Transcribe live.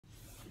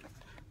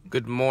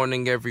Good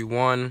morning,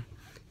 everyone.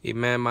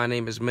 Amen. My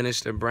name is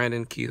Minister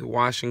Brandon Keith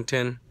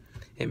Washington.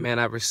 Amen.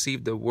 I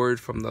received the word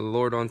from the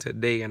Lord on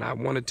today, and I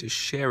wanted to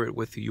share it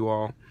with you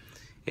all.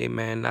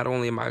 Amen. Not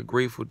only am I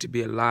grateful to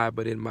be alive,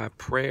 but in my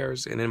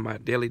prayers and in my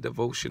daily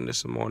devotion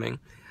this morning,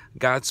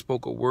 God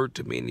spoke a word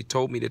to me, and He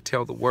told me to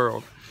tell the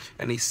world.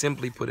 And He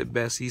simply put it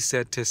best. He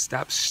said to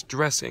stop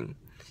stressing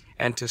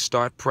and to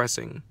start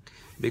pressing,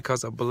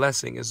 because a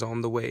blessing is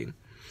on the way.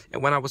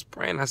 And when I was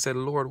praying, I said,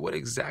 Lord, what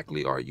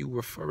exactly are you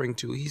referring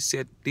to? He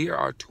said, there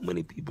are too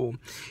many people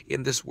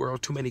in this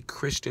world, too many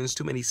Christians,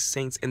 too many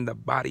saints in the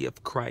body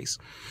of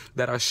Christ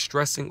that are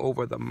stressing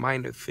over the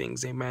minor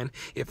things. Amen.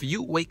 If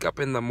you wake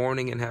up in the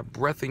morning and have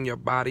breath in your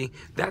body,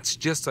 that's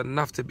just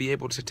enough to be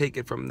able to take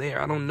it from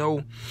there. I don't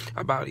know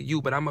about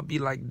you, but I'm going to be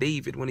like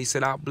David when he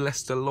said, I'll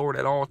bless the Lord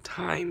at all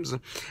times,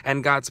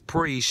 and God's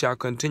praise shall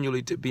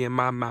continually to be in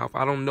my mouth.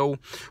 I don't know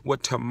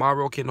what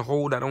tomorrow can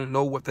hold. I don't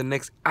know what the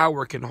next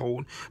hour can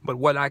hold. But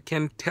what I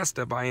can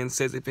testify and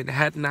says, if it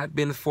had not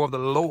been for the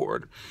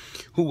Lord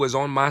who was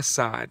on my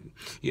side,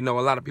 a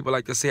lot of people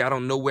like to say, I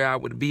don't know where I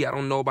would be. I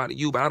don't know about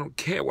you, but I don't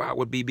care where I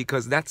would be,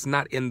 because that's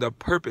not in the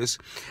purpose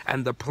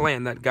and the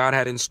plan that God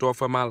had in store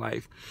for my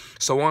life.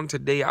 So on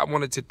today, I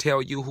wanted to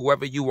tell you,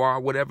 whoever you are,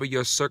 whatever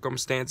your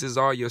circumstances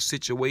are, your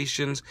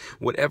situations,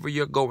 whatever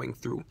you're going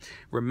through,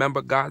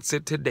 remember God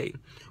said today,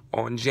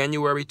 on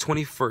January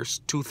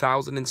 21st,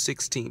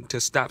 2016,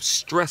 to stop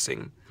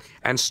stressing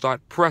and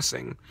start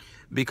pressing,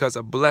 because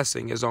a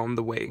blessing is on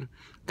the way.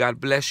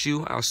 God bless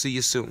you. I'll see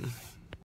you soon.